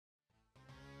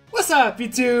What's up,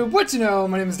 YouTube? What you know?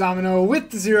 My name is Domino with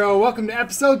the Zero. Welcome to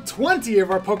episode 20 of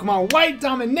our Pokemon White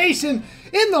Domination.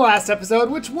 In the last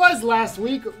episode, which was last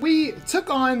week, we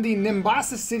took on the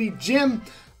Nimbasa City Gym,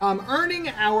 earning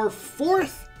our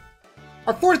fourth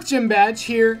gym badge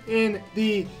here in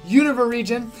the Unova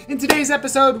region. In today's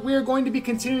episode, we are going to be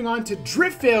continuing on to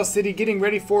Driftveil City, getting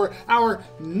ready for our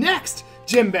next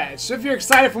gym badge. So if you're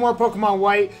excited for more Pokemon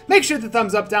White, make sure to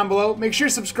thumbs up down below. Make sure you're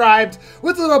subscribed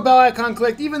with the little bell icon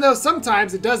clicked, even though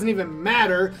sometimes it doesn't even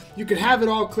matter. You can have it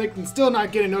all clicked and still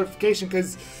not get a notification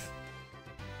because...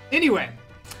 Anyway,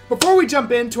 before we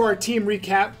jump into our team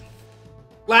recap,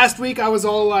 last week I was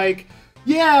all like,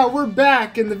 yeah, we're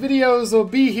back and the videos will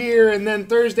be here, and then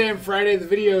Thursday and Friday the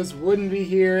videos wouldn't be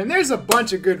here, and there's a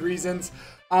bunch of good reasons.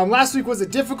 Last week was a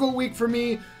difficult week for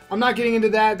me. I'm not getting into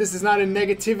that. This is not a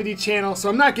negativity channel, so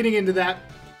I'm not getting into that.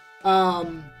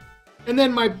 And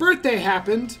then my birthday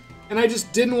happened, and I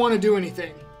just didn't want to do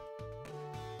anything.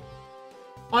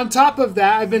 On top of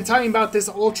that, I've been talking about this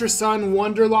Ultra Sun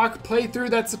Wonderlock playthrough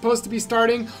that's supposed to be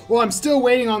starting. Well, I'm still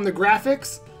waiting on the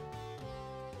graphics.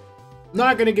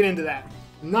 Not going to get into that.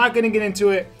 I'm not going to get into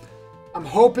it. I'm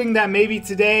hoping that maybe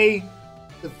today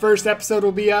the first episode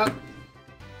will be up.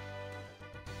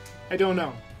 I don't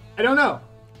know.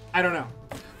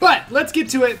 But let's get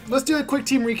to it. Let's do a quick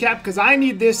team recap because I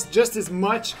need this just as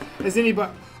much as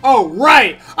anybody. Oh,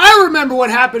 right. I remember what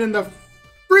happened in the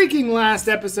freaking last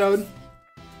episode.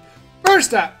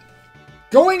 First up,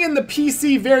 going in the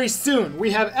PC very soon,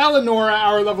 we have Eleonora,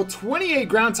 our level 28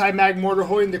 ground type Magmortar,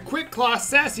 holding the Quick Claw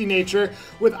Sassy nature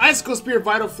with Icicle Spear,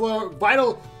 Vital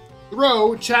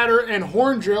Throw, Chatter, and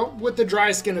Horn Drill with the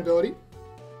Dry Skin ability,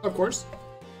 of course.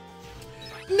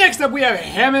 Next up, we have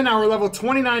Hammond, our level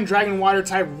 29 Dragon Water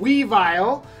type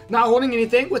Weavile, not holding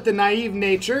anything with the Naive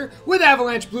nature, with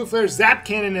Avalanche, Blue Flare, Zap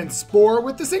Cannon, and Spore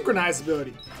with the Synchronize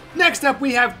ability. Next up,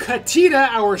 we have Katita,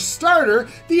 our starter,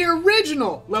 the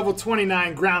original level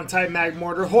 29 Ground type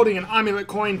Magmortar, holding an Amulet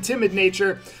Coin, Timid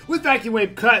nature, with Vacuum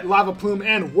Wave, Cut, Lava Plume,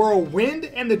 and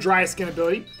Whirlwind, and the Dry Skin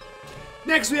ability.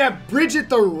 Next, we have Bridget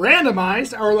the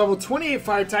Randomized, our level 28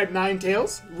 Fire type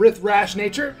Ninetales, with Rash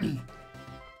nature,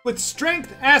 with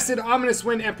Strength, Acid, Ominous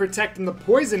Wind, and Protect and the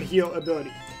Poison Heal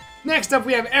ability. Next up,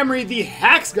 we have Emery, the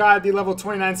Hax God, the level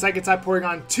 29 Psychic type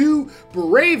Porygon 2,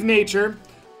 Brave nature,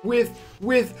 with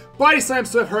Body Slam,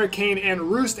 Swift Hurricane, and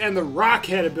Roost, and the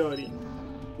Rockhead ability.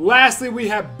 Lastly, we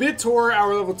have Bitor,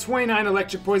 our level 29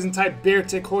 Electric Poison type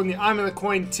Beartic, holding the Amulet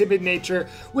Coin, Timid nature,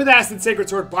 with Acid, Sacred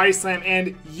Sword, Body Slam,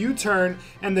 and U-Turn,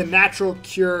 and the Natural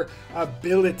Cure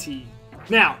ability.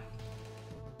 Now,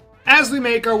 as we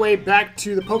make our way back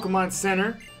to the Pokemon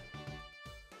Center,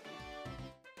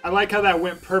 I like how that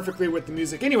went perfectly with the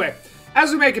music. Anyway,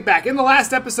 as we make it back, in the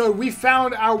last episode, we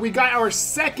got our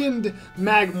second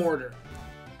Magmortar.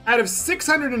 Out of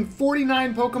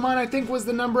 649 Pokemon, I think was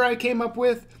the number I came up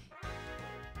with,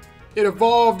 it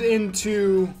evolved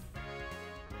into...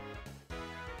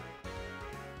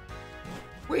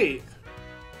 Wait,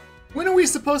 when are we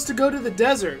supposed to go to the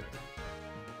desert?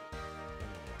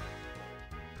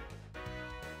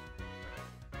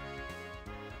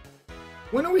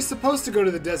 When are we supposed to go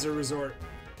to the desert resort?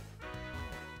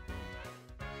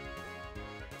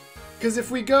 Because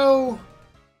if we go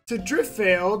to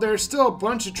Driftveil, there's still a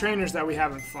bunch of trainers that we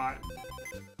haven't fought.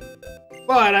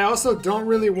 But I also don't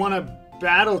really want to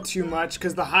battle too much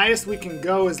because the highest we can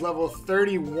go is level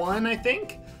 31, I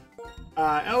think.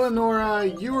 Eleonora,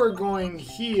 you are going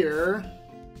here.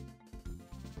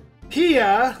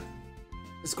 Pia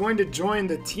is going to join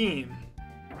the team.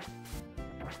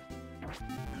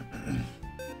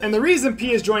 And the reason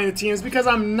P is joining the team is because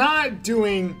I'm not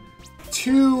doing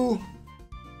two...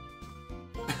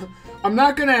 I'm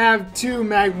not going to have two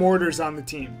Magmortars on the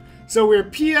team. So we're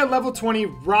Pia, level 20,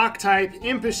 Rock type,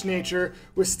 Impish nature,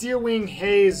 with Steel Wing,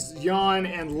 Haze, Yawn,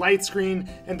 and Light Screen,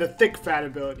 and the Thick Fat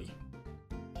ability.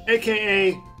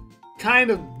 AKA, kind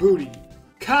of booty.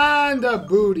 Kinda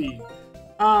booty.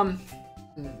 What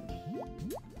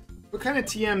kind of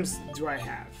TMs do I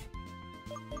have?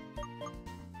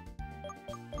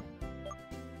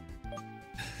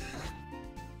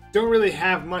 Don't really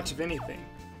have much of anything.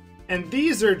 And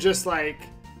these are just like,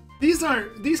 these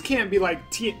can't be like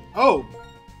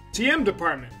TM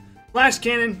department. Flash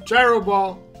Cannon, Gyro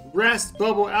Ball, Rest,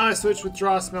 Bubble, Ally Switch,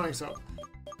 Withdraw, Smelling Salt.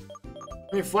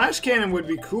 I mean, Flash Cannon would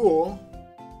be cool,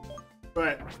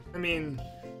 but, I mean,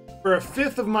 for a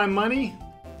fifth of my money?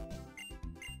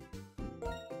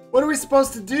 What are we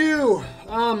supposed to do?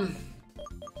 Oh.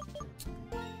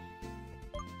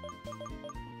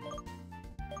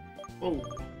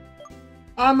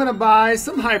 I'm gonna buy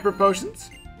some Hyper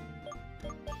Potions.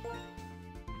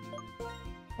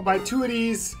 I'll buy 2 of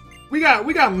these, We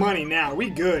got money now. We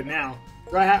good now.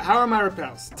 How are my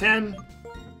repels? 10,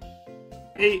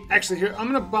 8. Actually, here I'm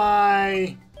gonna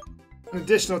buy an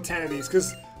additional 10 of these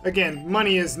because again,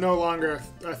 money is no longer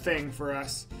a thing for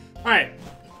us. All right.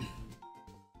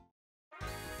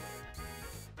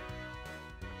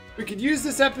 We could use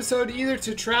this episode either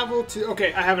to travel to...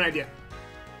 Okay, I have an idea.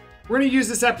 We're going to use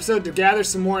this episode to gather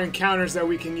some more encounters that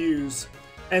we can use.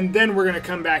 And then we're going to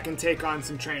come back and take on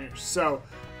some trainers. So,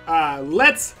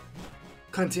 let's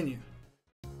continue.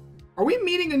 Are we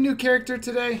meeting a new character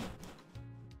today?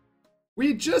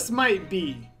 We just might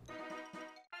be.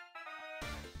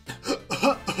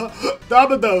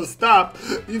 Domin0, stop.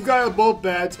 You've got a bolt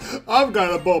badge. I've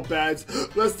got a bolt badge.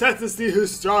 Let's test to see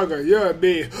who's stronger, you and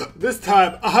me. This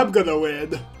time, I'm gonna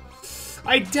win.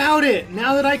 I doubt it.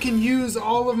 Now that I can use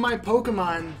all of my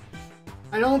Pokemon,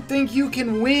 I don't think you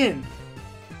can win.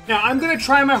 Now, I'm gonna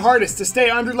try my hardest to stay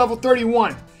under level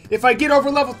 31. If I get over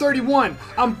level 31,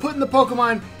 I'm putting the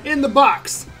Pokemon in the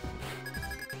box.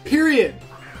 Period.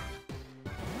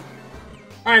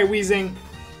 Alright, Weezing.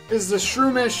 This is a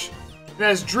Shroomish. It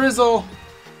has Drizzle.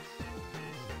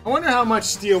 I wonder how much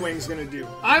Steel Wing's gonna do.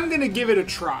 I'm gonna give it a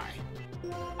try.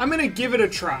 I'm gonna give it a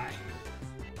try.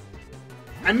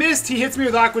 I missed. He hits me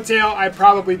with Aqua Tail. I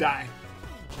probably die.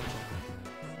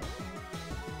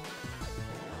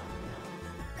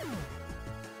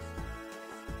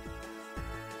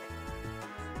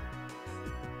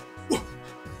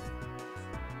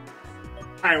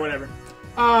 Alright, whatever.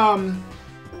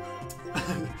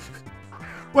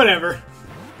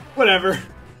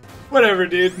 Whatever,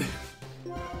 dude.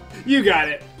 You got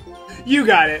it. You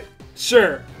got it.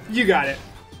 Sure. You got it.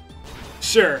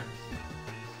 Sure.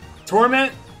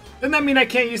 Torment? Doesn't that mean I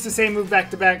can't use the same move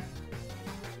back to back?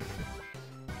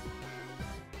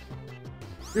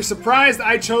 You're surprised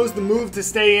I chose the move to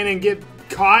stay in and get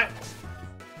caught?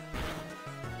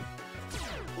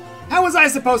 How was I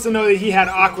supposed to know that he had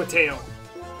Aqua Tail?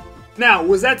 Now,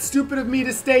 was that stupid of me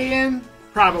to stay in?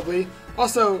 Probably.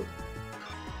 Also,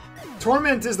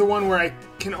 Torment is the one where I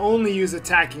can only use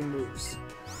attacking moves.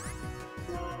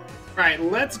 Alright,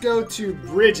 let's go to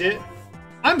Bridget.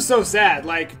 I'm so sad,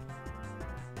 like,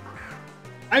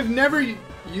 I've never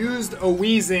used a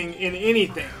Weezing in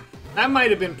anything. That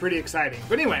might have been pretty exciting.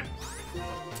 But anyway,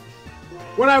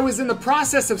 what I was in the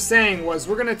process of saying was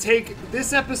we're going to take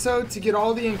this episode to get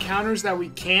all the encounters that we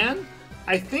can.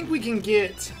 I think we can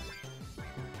get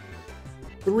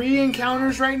 3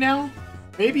 encounters right now.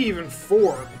 Maybe even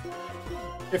 4,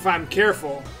 if I'm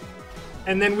careful.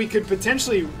 And then we could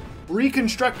potentially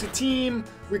reconstruct a team.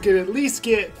 We could at least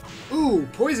get... Ooh,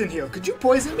 Poison Heal. Could you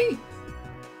poison me?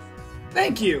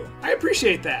 Thank you. I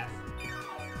appreciate that.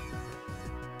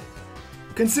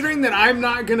 Considering that I'm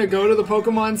not going to go to the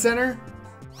Pokemon Center...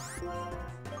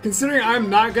 Considering I'm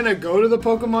not going to go to the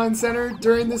Pokemon Center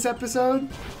during this episode...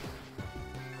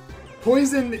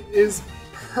 Poison is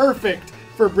perfect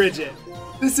for Bridget.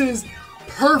 This is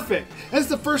perfect. That's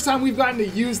the first time we've gotten to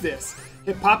use this.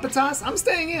 Hippopotas? I'm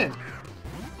staying in.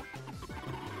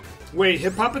 Wait,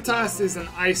 Hippopotas is an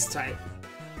ice type.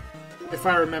 If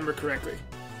I remember correctly.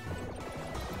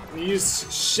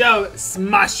 Use Shell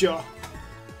Smasho.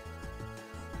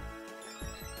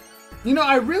 You know,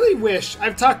 I really wish...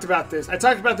 I've talked about this. I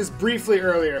talked about this briefly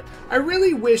earlier. I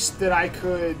really wish that I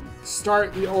could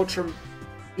start the Ultra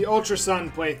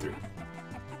Sun playthrough.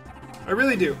 I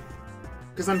really do.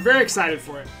 Because I'm very excited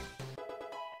for it.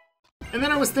 And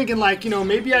then I was thinking, like, you know,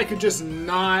 maybe I could just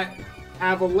not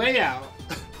have a layout.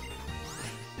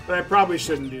 But I probably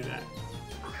shouldn't do that.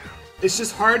 It's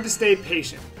just hard to stay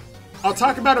patient. I'll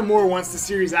talk about it more once the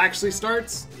series actually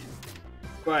starts.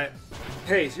 But,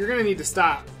 hey, you're gonna need to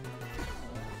stop.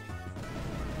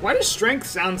 Why does strength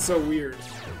sound so weird?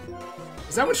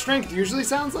 Is that what strength usually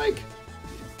sounds like?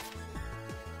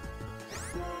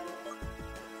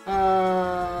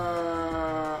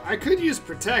 I could use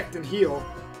protect and heal.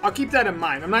 I'll keep that in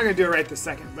mind. I'm not gonna do it right this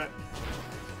second, but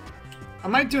I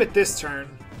might do it this turn.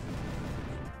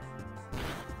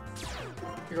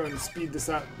 Go ahead and speed this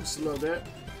up just a little bit.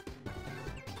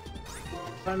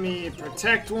 Let me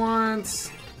protect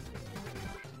once.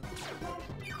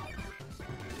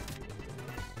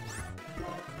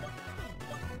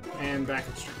 And back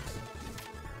at strength.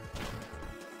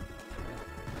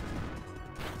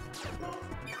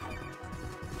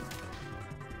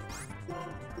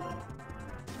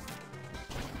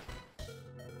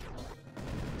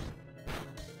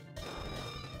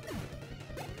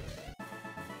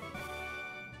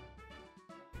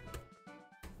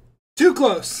 Too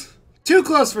close. Too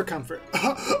close for comfort.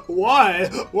 Why?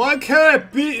 Why can't I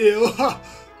beat you?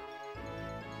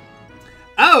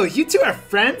 Oh, you two are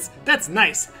friends? That's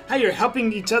nice. how you're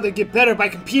helping each other get better by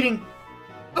competing.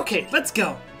 Okay, let's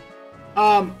go.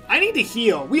 I need to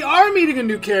heal. We are meeting a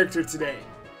new character today.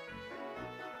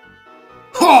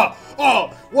 Ha!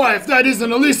 Oh, why if that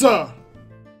isn't Elisa?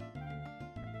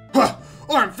 Huh,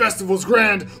 aren't festivals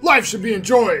grand? Life should be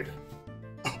enjoyed.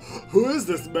 Who is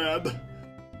this man?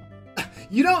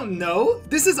 You don't know?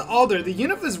 This is Alder, the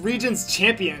Unova's region's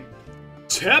champion.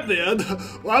 Champion?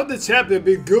 Why would the champion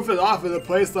be goofing off in a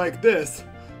place like this?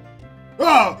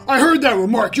 Oh, I heard that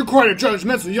remark. You're quite a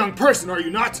judgmental young person, are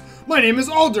you not? My name is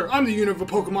Alder. I'm the Unova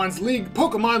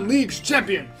Pokemon League's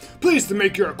champion. Pleased to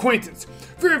make your acquaintance.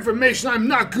 For your information, I'm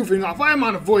not goofing off. I am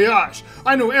on a voyage.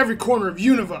 I know every corner of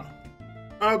Unova.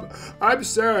 I'm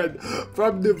Sharon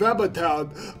from November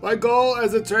Town. My goal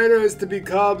as a trainer is to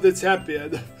become the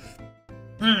champion.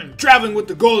 Traveling with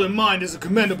the goal in mind is a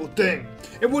commendable thing.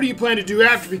 And what do you plan to do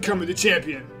after becoming the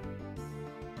champion?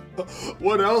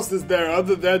 What else is there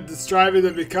other than striving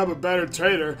to become a better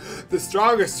trainer? The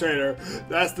strongest trainer,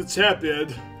 that's the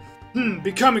champion.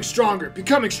 Becoming stronger.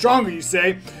 Becoming stronger, you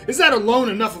say? Is that alone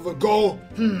enough of a goal?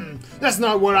 That's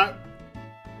not what I...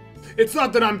 It's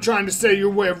not that I'm trying to say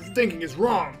your way of thinking is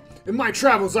wrong. In my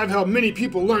travels, I've helped many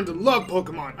people learn to love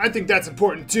Pokemon. I think that's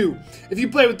important too. If you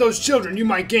play with those children, you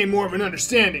might gain more of an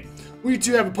understanding. We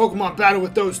two have a Pokemon battle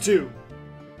with those two.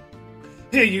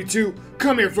 Here, you two,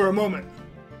 come here for a moment.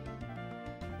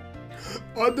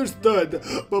 Understood,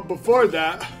 but before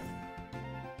that...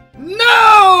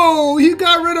 No! You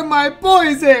got rid of my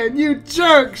poison, you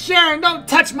jerk! Sharon, don't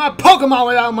touch my Pokemon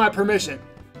without my permission.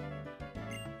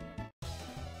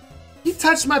 He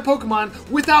touched my Pokemon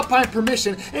without my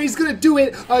permission, and he's gonna do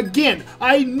it again.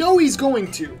 I know he's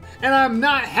going to, and I'm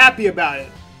not happy about it.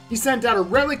 He sent out a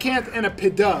Relicanth and a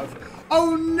Pidove.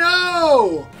 Oh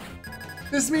no!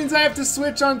 This means I have to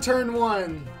switch on turn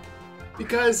 1,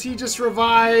 because he just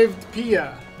revived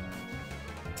Pia.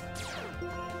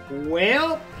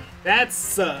 Well, that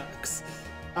sucks.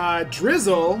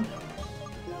 Drizzle.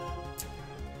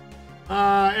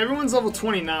 Everyone's level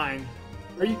 29.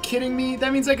 Are you kidding me?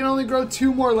 That means I can only grow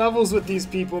 2 more levels with these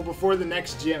people before the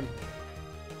next gym.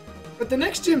 But the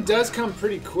next gym does come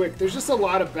pretty quick. There's just a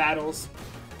lot of battles.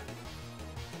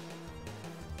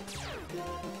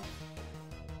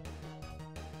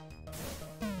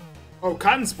 Oh,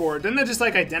 Cotton Spore. Doesn't that just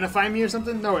like identify me or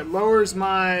something? No, it lowers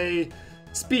my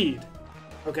speed.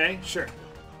 Okay, sure.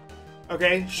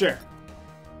 Okay, sure.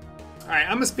 Alright,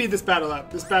 I'm gonna speed this battle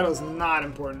up. This battle is not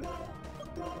important.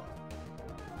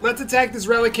 Let's attack this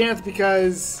Relicanth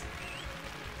because...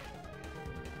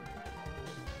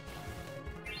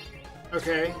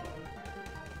 Okay.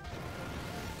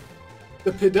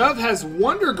 The Pidove has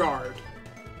Wonder Guard.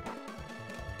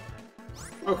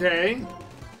 Okay.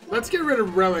 Let's get rid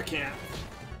of Relicanth.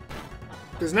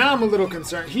 Because now I'm a little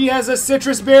concerned. He has a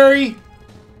Citrus Berry.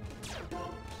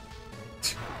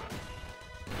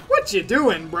 What you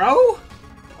doing, bro?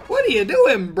 What are you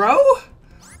doing, bro?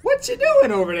 What you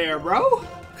doing over there, bro?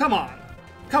 Come on.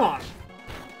 Come on.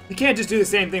 You can't just do the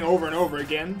same thing over and over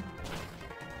again.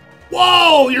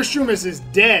 Whoa! Your Shroomis is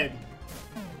dead.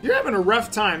 You're having a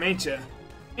rough time, ain't you?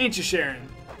 Ain't you, Sharon?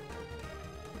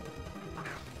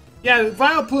 Yeah, the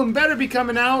Vileplume better be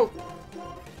coming out.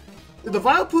 Did the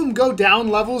Vileplume go down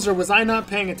levels, or was I not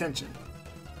paying attention?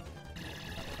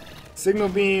 Signal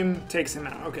Beam takes him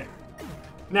out. Okay.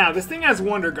 Now, this thing has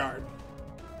Wonder Guard.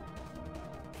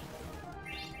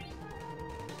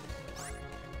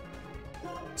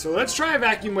 So let's try a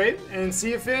Vacuum Wave and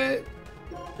see if it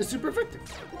is super effective.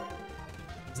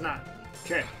 It's not.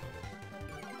 Okay.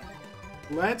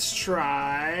 Let's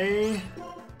try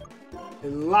a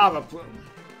Lava Plume.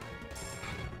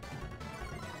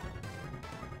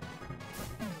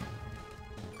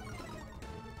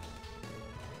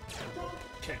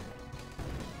 Okay.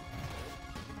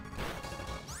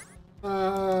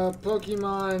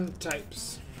 Pokemon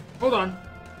types. Hold on.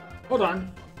 Hold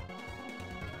on.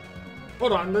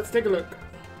 Hold on, let's take a look.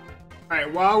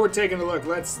 Alright, while we're taking a look,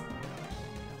 let's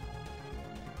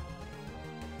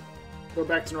go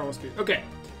back to normal speed. Okay,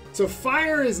 so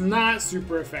fire is not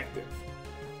super effective.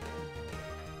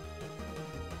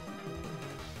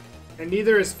 And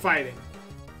neither is fighting.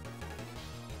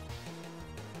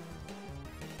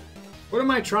 What am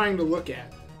I trying to look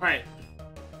at? Alright.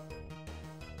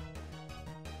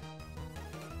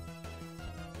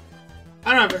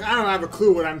 I don't have a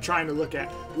clue what I'm trying to look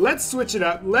at. Let's switch it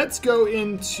up. Let's go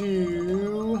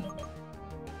into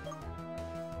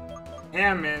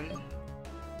Hammond.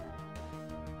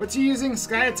 What's he using?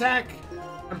 Sky Attack?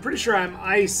 I'm pretty sure I'm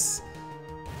Ice.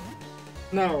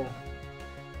 No.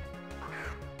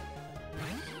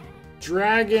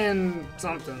 Dragon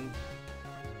something.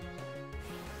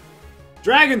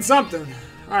 Dragon something.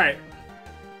 Alright.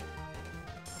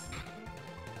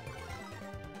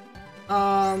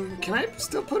 Can I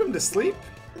still put him to sleep?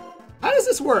 How does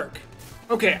this work?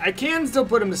 Okay, I can still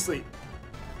put him to sleep.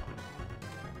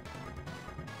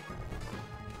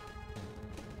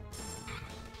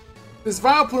 This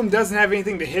Vileplume doesn't have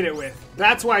anything to hit it with.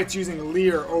 That's why it's using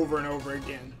Leer over and over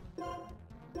again.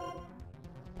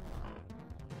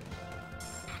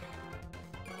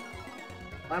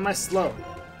 Why am I slow?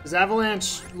 Is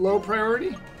Avalanche low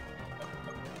priority?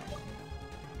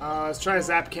 Let's try a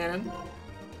Zap Cannon.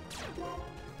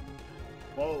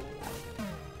 Whoa.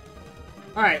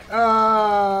 Alright,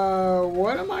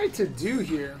 what am I to do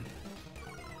here?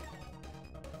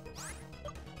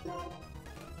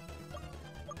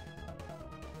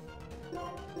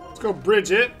 Let's go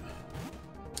Bridget.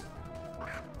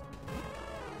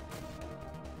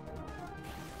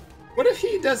 What if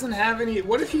he doesn't have any,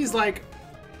 what if he's like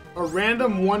a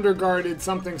random Wonder Guarded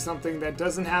something something that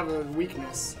doesn't have a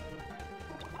weakness?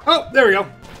 Oh, there we go.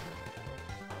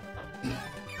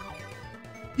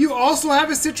 You also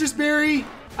have a Citrus Berry?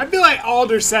 I feel like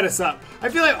Alder set us up. I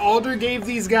feel like Alder gave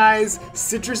these guys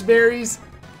Citrus Berries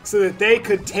so that they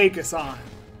could take us on.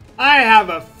 I have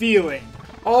a feeling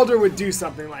Alder would do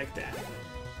something like that.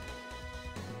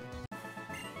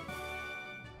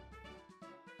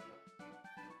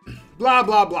 Blah,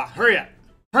 blah, blah. Hurry up.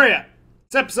 Hurry up.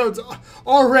 This episode's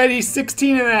already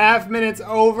 16 and a half minutes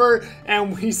over,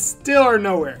 and we still are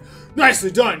nowhere.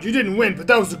 Nicely done. You didn't win, but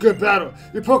that was a good battle.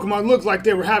 Your Pokemon looked like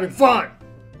they were having fun.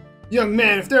 Young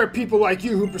man, if there are people like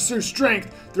you who pursue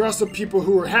strength, there are also people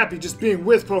who are happy just being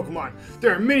with Pokemon.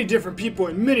 There are many different people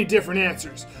and many different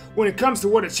answers. When it comes to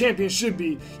what a champion should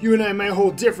be, you and I may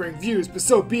hold differing views, but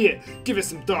so be it. Give it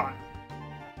some thought.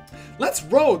 Let's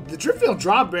roll. The Driftveil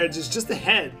drawbridge is just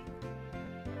ahead.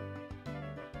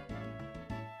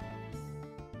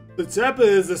 The Teppa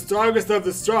is the strongest of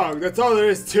the strong. That's all there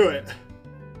is to it.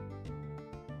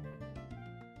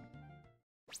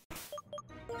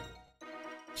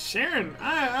 Sharon,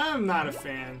 I'm not a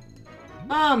fan.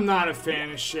 I'm not a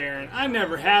fan of Sharon. I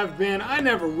never have been. I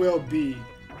never will be.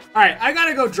 Alright, I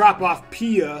gotta go drop off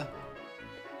Pia.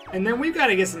 And then we've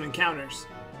gotta get some encounters.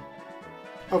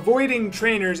 Avoiding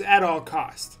trainers at all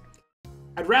cost.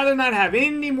 I'd rather not have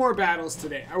any more battles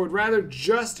today. I would rather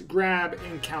just grab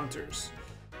encounters.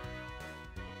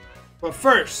 But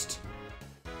first,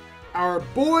 our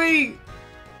boy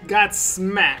got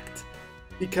smacked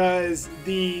because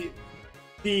the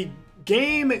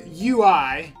game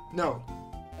UI, no,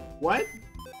 what?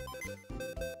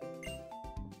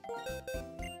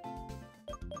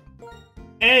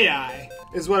 AI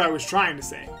is what I was trying to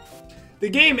say. The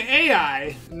game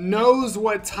AI knows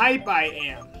what type I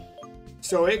am,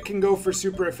 so it can go for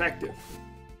super effective.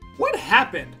 What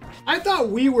happened? I thought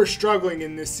we were struggling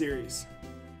in this series.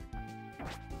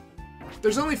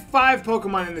 There's only 5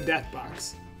 Pokemon in the death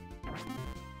box.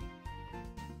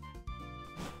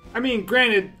 I mean,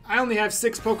 granted, I only have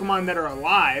 6 Pokemon that are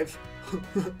alive.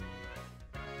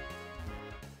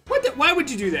 Why would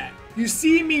you do that? You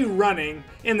see me running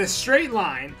in the straight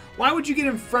line. Why would you get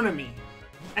in front of me?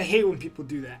 I hate when people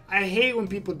do that. I hate when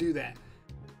people do that.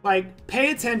 Like,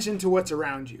 pay attention to what's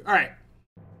around you. Alright,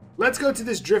 let's go to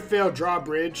this Driftveil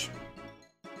drawbridge.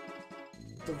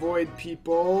 Let's avoid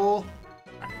people.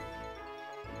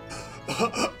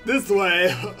 This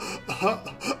way.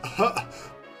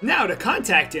 Now to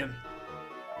contact him.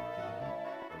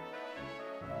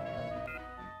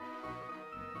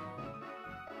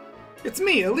 It's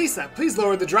me, Elisa. Please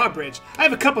lower the drawbridge. I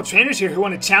have a couple trainers here who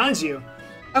want to challenge you.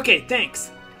 Okay,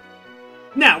 thanks.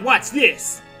 Now watch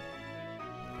this.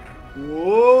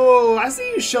 Whoa, I see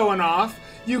you showing off.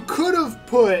 You could have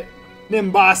put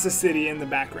Nimbasa City in the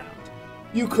background.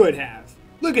 You could have.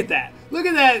 Look at that. Look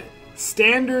at that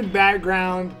standard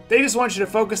background. They just want you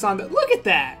to focus on the... Look at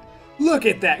that. Look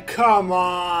at that. Come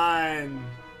on.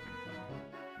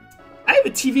 I have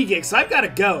a TV gig, so I've got to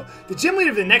go. The gym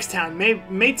leader of the next town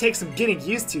may take some getting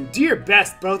used to. Do your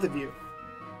best, both of you.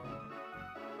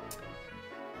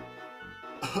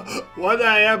 What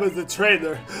I am is a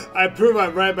trainer. I prove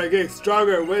I'm right by getting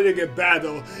stronger and winning in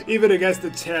battle, even against the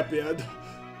champion.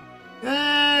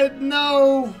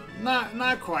 No,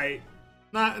 not quite.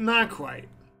 Not quite.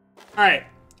 Alright.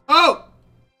 Oh!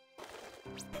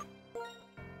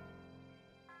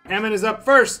 Hammond is up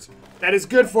first. That is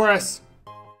good for us.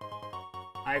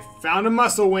 I found a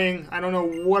Muscle Wing. I don't know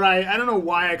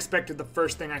why I expected the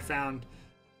first thing I found.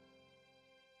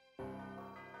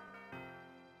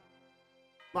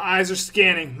 My eyes are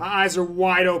scanning. My eyes are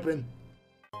wide open.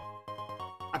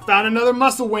 I found another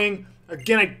Muscle Wing.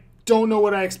 Again, I don't know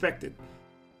what I expected.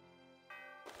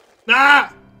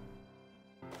 Ah!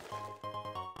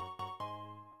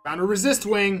 Found a resist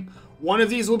wing. One of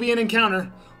these will be an encounter.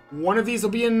 One of these will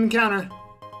be an encounter.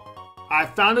 I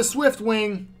found a swift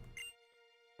wing.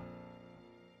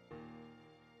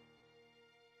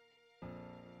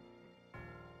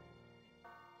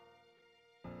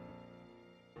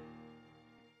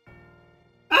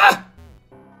 Ah!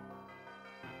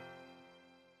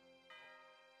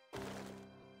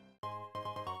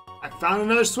 I found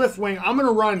another swift wing. I'm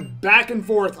gonna run back and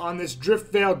forth on this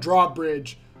Driftveil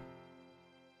drawbridge.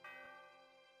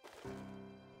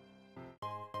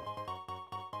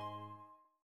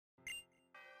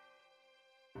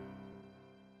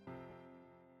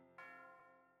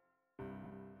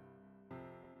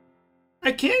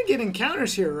 I can get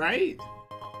encounters here, right?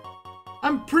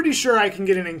 I'm pretty sure I can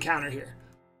get an encounter here.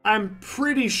 I'm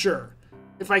pretty sure.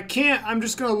 If I can't, I'm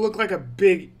just gonna look like a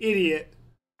big idiot.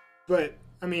 But,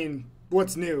 I mean,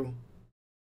 what's new?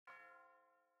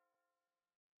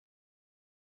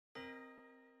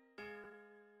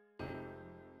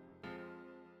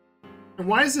 And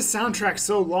why is the soundtrack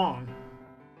so long?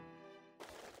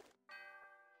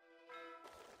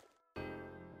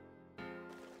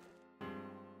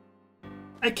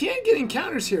 I can't get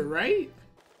encounters here, right?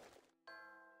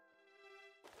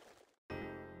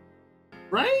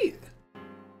 Right?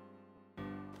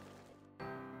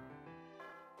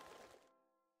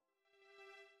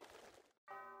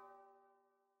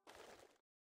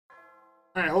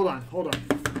 Alright, hold on.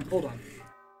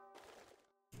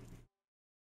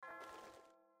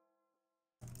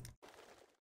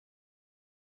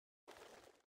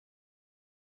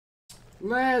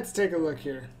 Let's take a look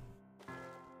here.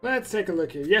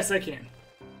 Yes, I can.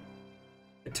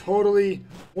 I totally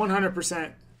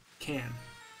 100% can.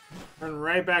 Turn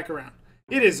right back around.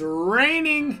 It is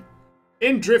raining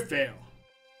in Driftveil.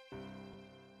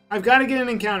 I've got to get an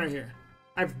encounter here.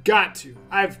 I've got to.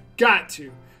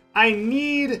 I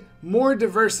need more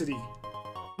diversity.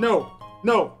 No.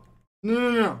 That's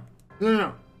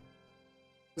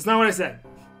not what I said.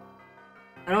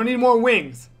 I don't need more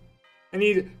wings. I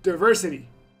need diversity.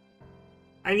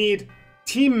 I need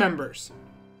team members.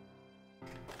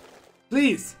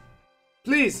 Please,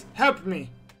 help me.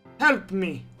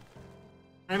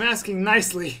 I'm asking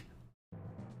nicely.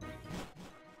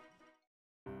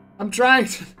 I'm trying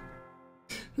to...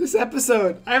 This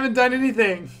episode, I haven't done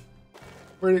anything.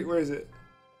 Where is it?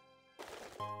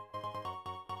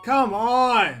 Come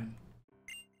on!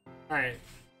 Alright.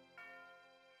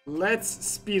 Let's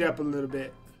speed up a little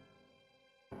bit.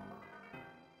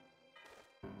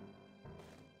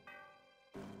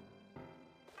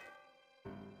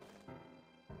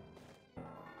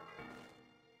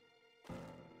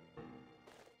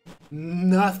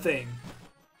 Nothing.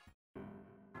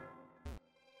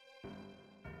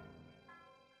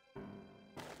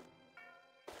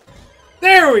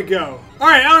 There we go.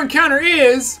 Alright, our encounter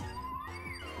is...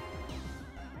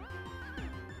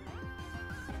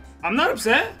 I'm not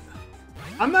upset.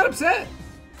 I'm not upset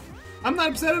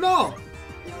at all.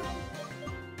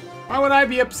 Why would I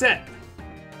be upset?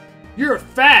 You're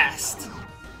fast.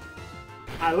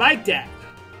 I like that.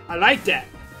 I like that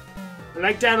a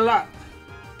lot.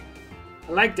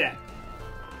 I like that.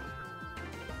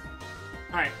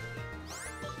 Alright.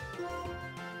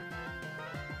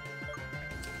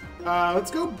 Let's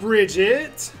go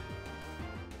Bridget.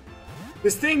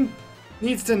 This thing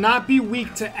needs to not be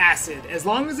weak to acid. As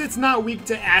long as it's not weak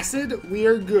to acid, we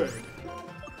are good.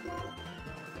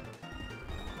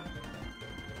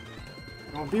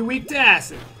 Don't be weak to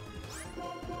acid.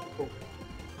 Cool.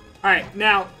 Alright,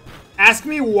 now, ask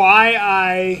me why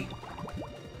I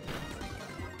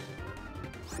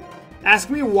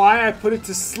put it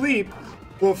to sleep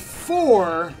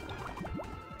before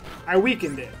I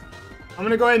weakened it. I'm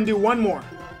gonna go ahead and do one more.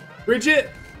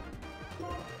 Bridget,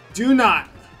 do not.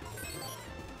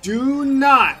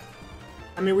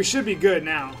 I mean, we should be good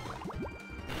now.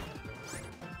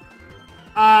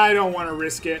 I don't want to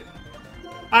risk it.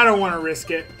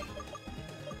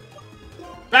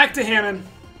 Back to Hammond.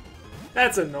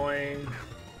 That's annoying.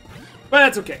 But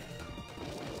that's okay.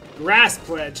 Grass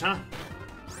Pledge, huh?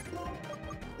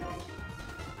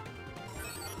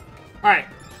 Alright.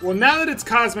 Well, now that it's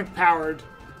cosmic powered,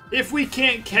 if we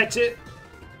can't catch it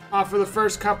for the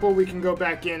first couple, we can go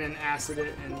back in and acid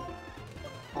it and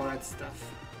all that stuff.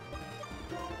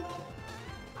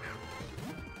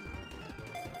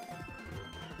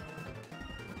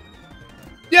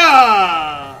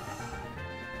 Yeah!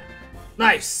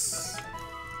 Nice!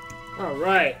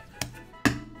 Alright.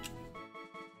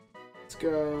 Let's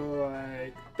go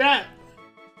like that.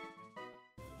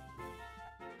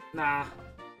 Nah.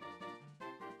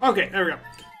 Okay, there we go.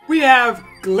 We have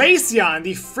Glaceon,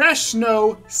 the Fresh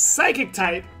Snow Psychic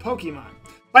type Pokemon.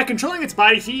 By controlling its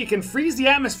body heat, it can freeze the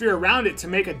atmosphere around it to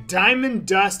make a diamond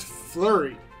dust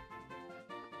flurry.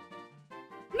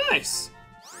 Nice.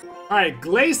 Alright,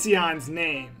 Glaceon's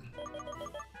name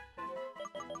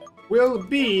will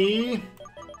be...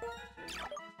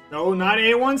 No, not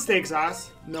A1 steak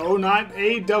sauce. No, not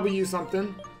AW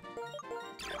something.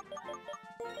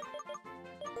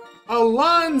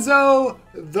 Alonzo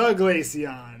the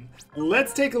Glaceon.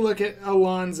 Let's take a look at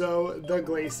Alonzo the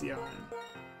Glaceon.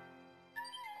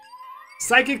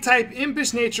 Psychic type,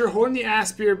 impish nature, holding the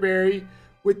Aspire Berry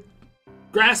with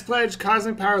Grass Pledge,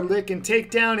 Cosmic Power, Lick, and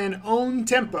take down and own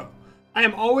tempo. I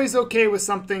am always okay with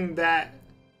something that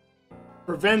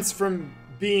prevents from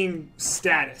being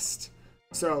statused.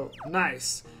 So,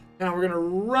 nice. Now we're going to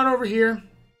run over here.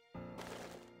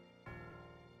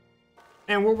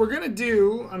 And what we're going to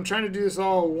do, I'm trying to do this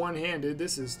all one-handed.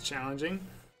 This is challenging.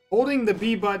 Holding the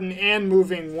B button and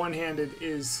moving one-handed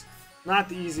is not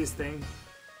the easiest thing.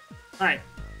 Alright,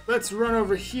 let's run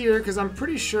over here because I'm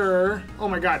pretty sure... Oh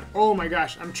my god, oh my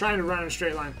gosh, I'm trying to run in a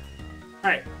straight line.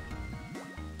 Alright.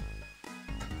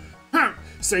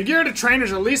 So you're the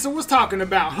trainers Elisa was talking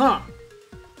about, huh?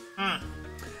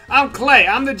 I'm Clay.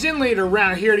 I'm the gym leader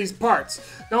around here these parts.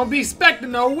 Don't be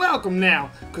expecting no welcome now,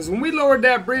 because when we lowered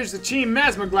that bridge, the Team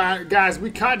Masma guys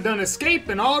we caught done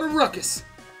escaping all the ruckus.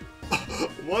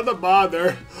 What a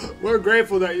bother. We're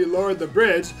grateful that you lowered the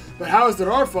bridge, but how is it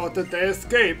our fault that they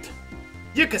escaped?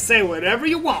 You can say whatever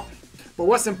you want, but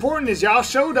what's important is y'all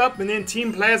showed up and then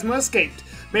Team Plasma escaped.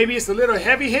 Maybe it's a little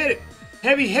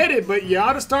heavy-headed, but you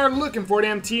ought to start looking for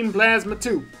them Team Plasma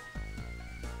too.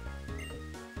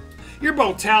 You're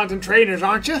both talented trainers,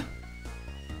 aren't you?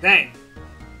 Dang.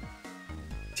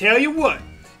 Tell you what,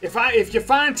 if you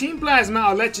find Team Plasma,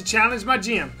 I'll let you challenge my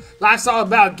gym. Life's all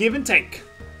about give and take.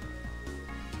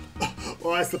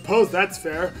 Well, I suppose that's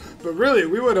fair, but really,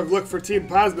 we would have looked for Team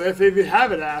Plasma if you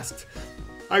haven't asked.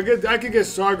 I could get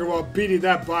stronger while beating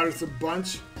that bothersome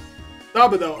bunch. No,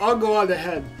 but though, I'll go on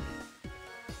ahead.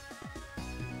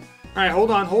 Alright,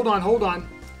 hold on.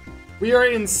 We are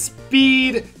in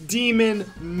Speed Demon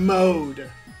mode.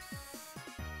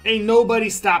 Ain't nobody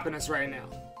stopping us right now.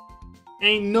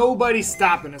 Ain't nobody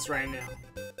stopping us right now.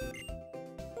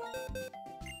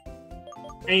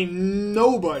 Ain't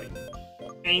nobody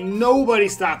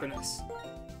stopping us.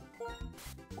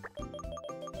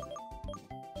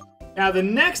 Now the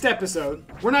next episode,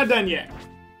 we're not done yet.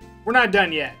 We're not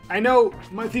done yet. I know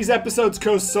these episodes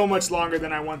go so much longer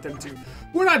than I want them to.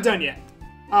 We're not done yet.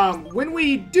 When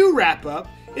we do wrap up,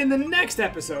 in the next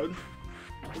episode,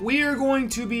 we are going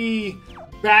to be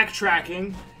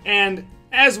backtracking and,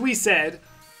 as we said,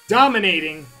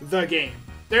 dominating the game.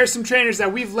 There are some trainers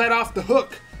that we've let off the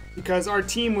hook because our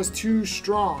team was too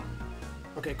strong.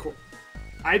 Okay, cool.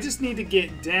 I just need to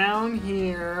get down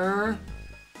here.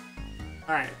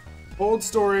 Alright, hold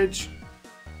storage.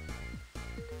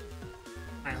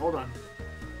 Alright, hold on.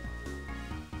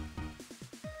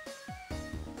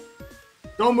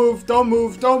 Don't move,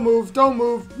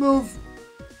 move.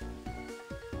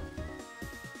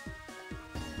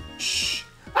 Shh.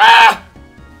 Ah!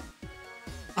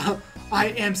 I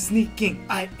am sneaking.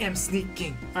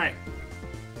 Alright.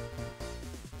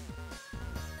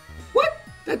 What?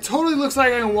 That totally looks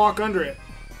like I can walk under it.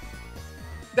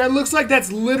 That looks like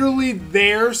that's literally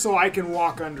there so I can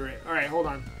walk under it. Alright, hold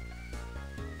on.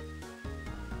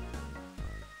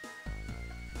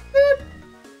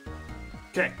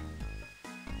 Okay.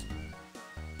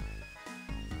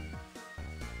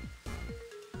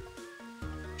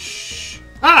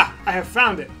 Ah! I have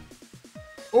found it.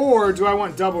 Or do I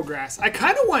want double grass? I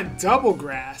kind of want double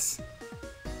grass.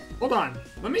 Hold on.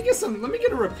 Let me get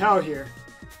a repel here.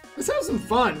 Let's have some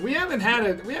fun. We haven't had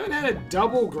a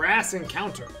double grass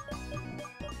encounter.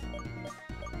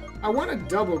 I want a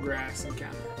double grass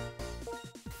encounter.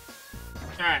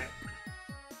 All right.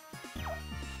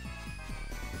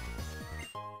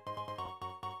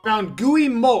 Found gooey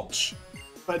mulch,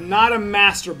 but not a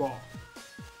master ball.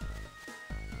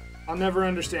 I'll never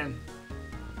understand.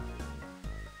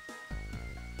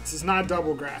 This is not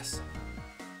double grass.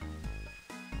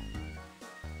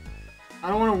 I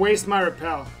don't want to waste my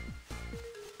repel.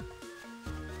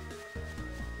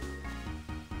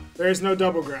 There is no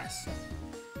double grass.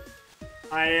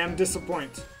 I am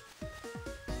disappointed.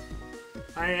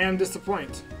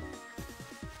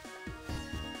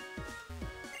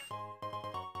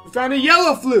 We found a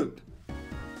yellow flute,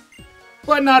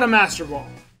 but not a master ball.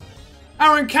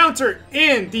 Our encounter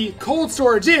in the cold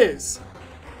storage is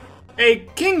a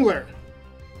Kingler.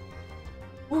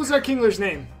 What was our Kingler's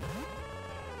name?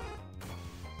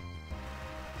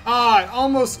 Ah,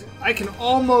 I can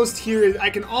almost hear it.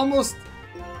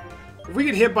 If we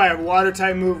get hit by a water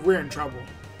type move, we're in trouble.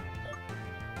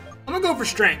 I'm gonna go for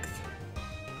strength.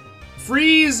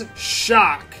 Freeze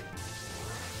shock.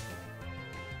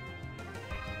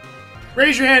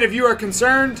 Raise your hand if you are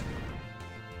concerned.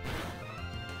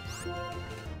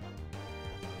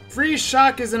 Freeze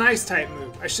shock is an ice type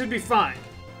move. I should be fine.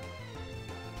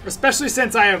 Especially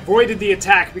since I avoided the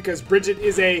attack because Bridget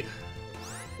is a...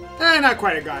 not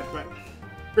quite a god, but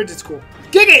Bridget's cool.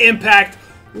 Giga Impact!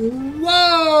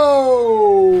 Whoa!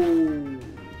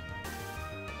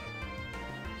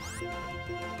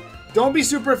 Don't be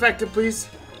super effective, please.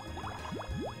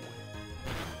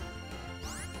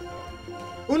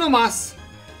 Uno mas.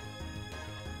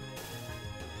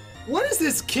 What is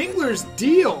this Kingler's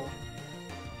deal?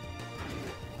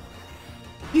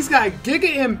 He's got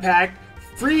Giga Impact,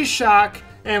 Freeze Shock,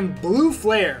 and Blue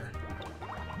Flare.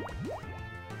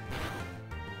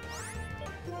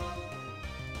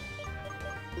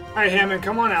 Alright, Hammond,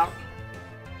 come on out.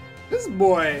 This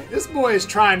boy is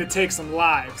trying to take some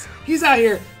lives. He's out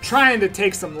here trying to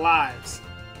take some lives.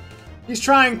 He's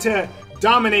trying to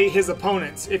dominate his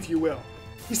opponents, if you will.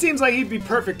 He seems like he'd be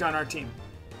perfect on our team.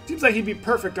 Seems like he'd be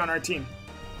perfect on our team.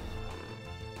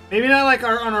 Maybe not like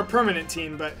on our permanent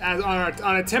team, but as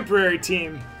on a temporary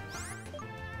team.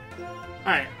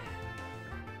 Alright.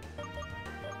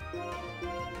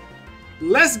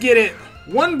 Let's get it.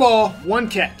 One ball, one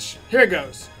catch. Here it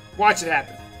goes. Watch it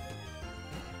happen.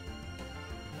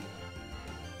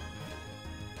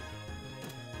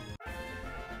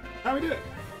 How we do it.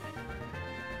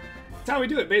 That's how we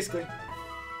do it, basically.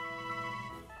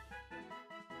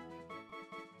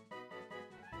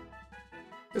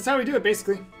 That's how we do it,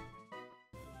 basically.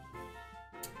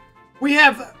 We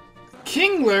have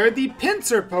Kingler, the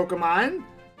pincer Pokemon,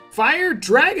 Fire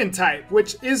Dragon type,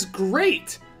 which is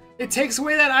great. It takes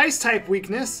away that Ice type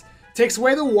weakness, takes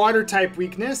away the Water type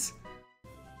weakness.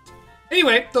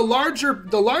 Anyway, the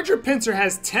larger pincer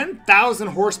has 10,000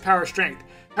 horsepower strength.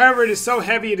 However, it is so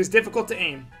heavy it is difficult to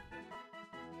aim.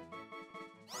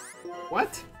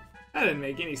 What? That didn't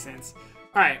make any sense.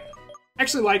 Alright, I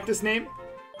actually like this name.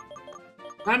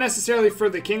 Not necessarily for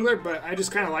the Kingler, but I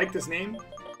just kind of like this name.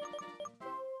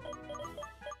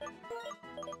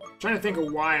 Trying to think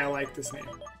of why I like this name.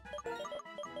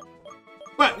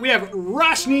 But we have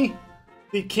Roshni,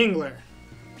 the Kingler.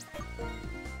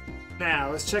 Now,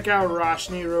 let's check out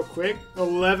Roshni real quick.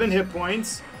 11 hit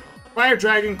points. Fire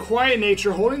Dragon, Quiet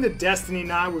Nature, holding the Destiny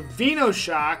Knot with Veno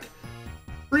Shock,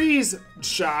 Freeze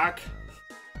Shock,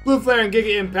 Blue Flare, and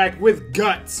Giga Impact with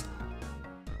Guts.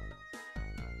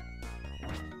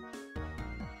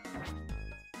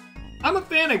 I'm a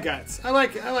fan of Guts. I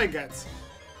like Guts.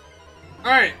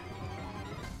 Alright.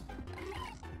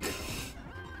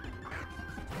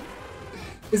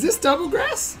 Is this Double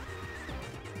Grass?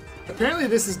 Apparently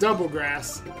this is Double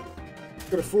Grass.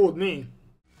 Could have fooled me.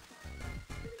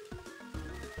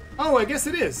 Oh, I guess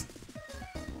it is.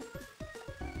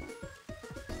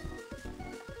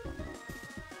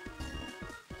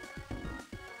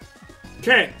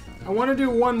 Okay, I want to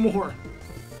do one more.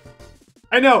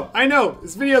 I know,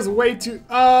 this video's way too,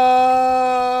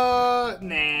 nah.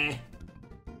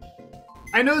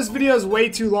 I know this video's way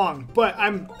too long, but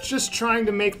I'm just trying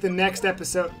to make the next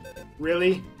episode,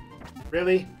 really?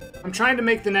 Really? I'm trying to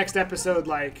make the next episode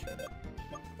like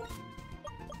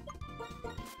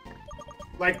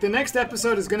the next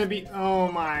episode is gonna be,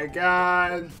 oh my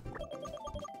god.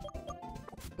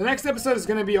 The next episode is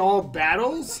gonna be all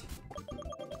battles,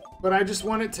 but I just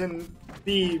want it to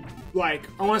be like,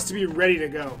 I want us to be ready to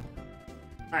go.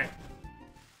 Alright.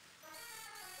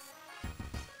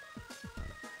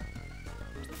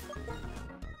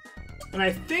 And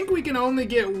I think we can only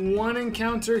get one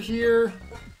encounter here.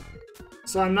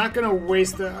 So I'm not gonna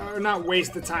waste the, or not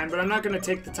waste the time, but I'm not gonna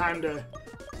take the time to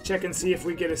check and see if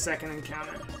we get a second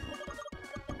encounter.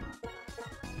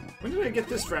 When did I get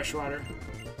this freshwater?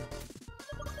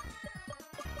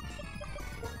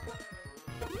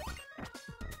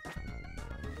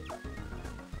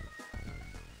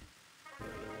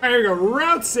 Alright, here we go.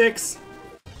 Route 6.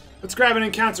 Let's grab an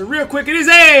encounter real quick. It is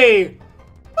a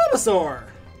Bulbasaur.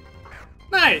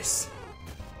 Nice.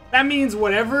 That means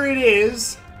whatever it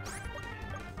is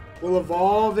will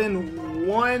evolve in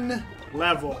one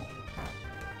level.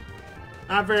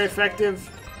 Not very effective.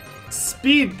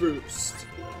 Speed boost.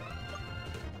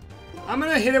 I'm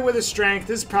gonna hit it with a strength.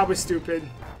 This is probably stupid.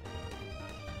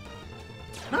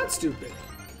 Not stupid.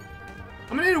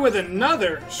 I'm gonna hit it with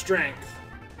another strength.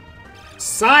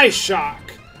 Psyshock.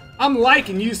 I'm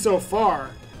liking you so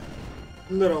far,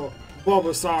 little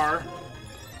Bulbasaur.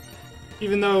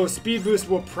 Even though speed boost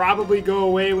will probably go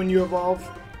away when you evolve.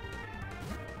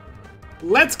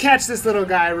 Let's catch this little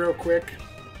guy real quick.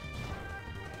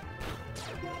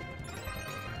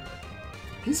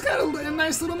 He's got a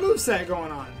nice little moveset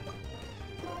going on.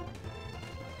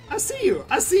 I see you.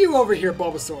 I see you over here,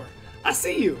 Bulbasaur. I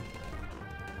see you.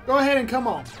 Go ahead and come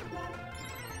on.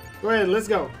 Go ahead, let's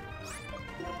go.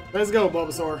 Let's go,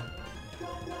 Bulbasaur.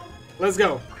 Let's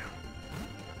go.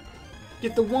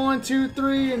 Get the 1, 2,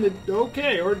 3, and the...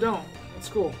 Okay, or don't. That's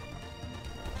cool.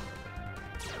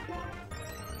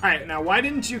 Alright, now why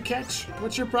didn't you catch?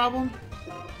 What's your problem?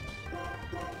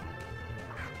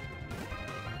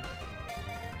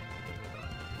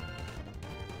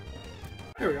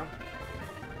 There we go.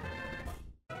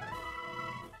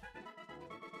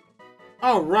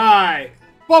 Alright!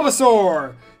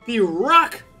 Bulbasaur! The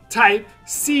Rock-type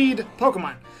seed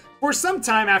Pokemon. For some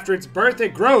time after its birth,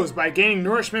 it grows by gaining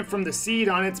nourishment from the seed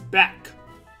on its back.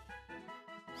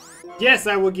 Yes,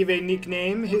 I will give a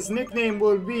nickname. His nickname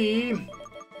will be...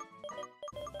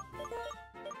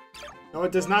 No,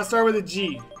 it does not start with a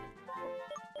G.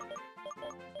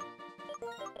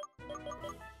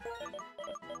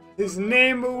 His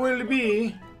name will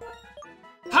be...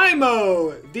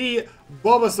 Haimo, the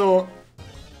Bulbasaur.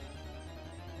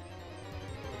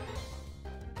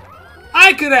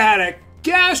 I could have had a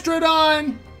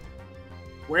Gastrodon!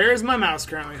 Where is my mouse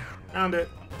currently? Found it.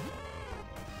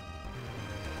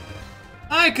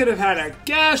 I could have had a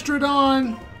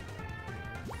Gastrodon!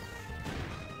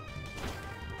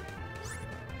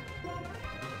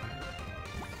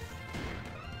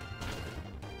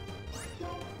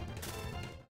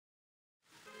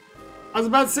 I was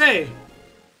about to say,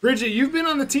 Bridget, you've been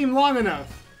on the team long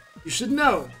enough. You should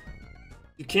know.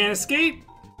 You can't escape?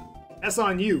 That's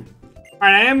on you.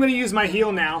 Alright, I am going to use my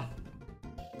heal now.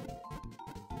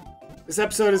 This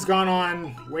episode has gone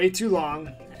on way too long,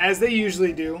 as they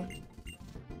usually do.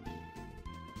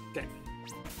 Okay.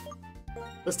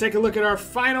 Let's take a look at our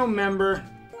final member.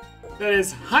 That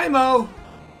is Haimo,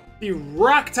 the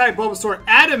Rock-type Bulbasaur,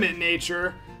 Adamant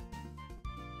Nature,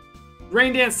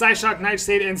 Rain Dance, Psyshock, Night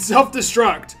State, and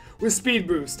Self-Destruct with Speed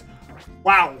Boost.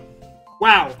 Wow.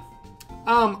 Wow.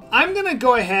 I'm gonna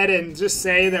go ahead and just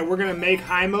say that we're gonna make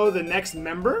Haimo the next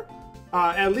member,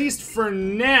 at least for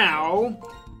now,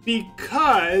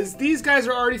 because these guys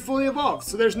are already fully evolved,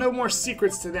 so there's no more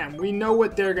secrets to them. We know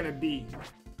what they're gonna be.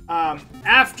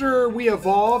 After we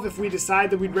evolve, if we decide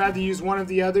that we'd rather use one of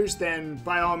the others, then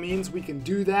by all means we can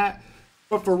do that.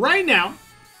 But for right now,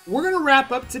 we're gonna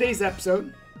wrap up today's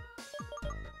episode.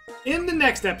 In the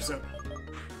next episode,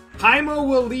 Haimo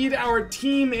will lead our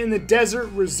team in the Desert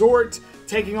Resort,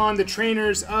 taking on the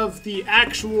trainers of the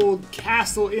actual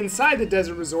castle inside the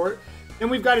Desert Resort. Then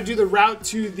we've got to do the route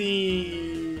to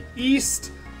the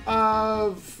east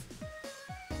of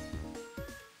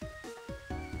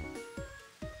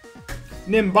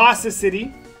Nimbasa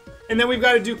City. And then we've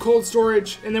got to do cold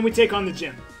storage, and then we take on the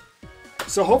gym.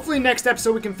 So hopefully next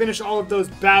episode we can finish all of those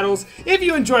battles. If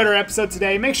you enjoyed our episode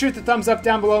today, make sure to hit the thumbs up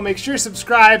down below. Make sure to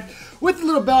subscribe with the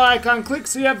little bell icon click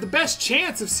so you have the best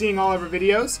chance of seeing all of our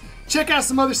videos. Check out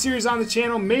some other series on the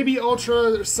channel. Maybe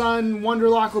Ultra Sun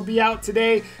Wonderlock will be out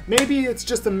today. Maybe it's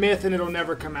just a myth and it'll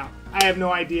never come out. I have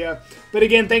no idea. But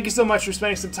again, thank you so much for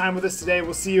spending some time with us today.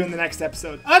 We'll see you in the next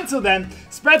episode. Until then,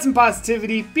 spread some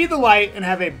positivity, be the light, and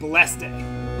have a blessed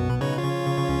day.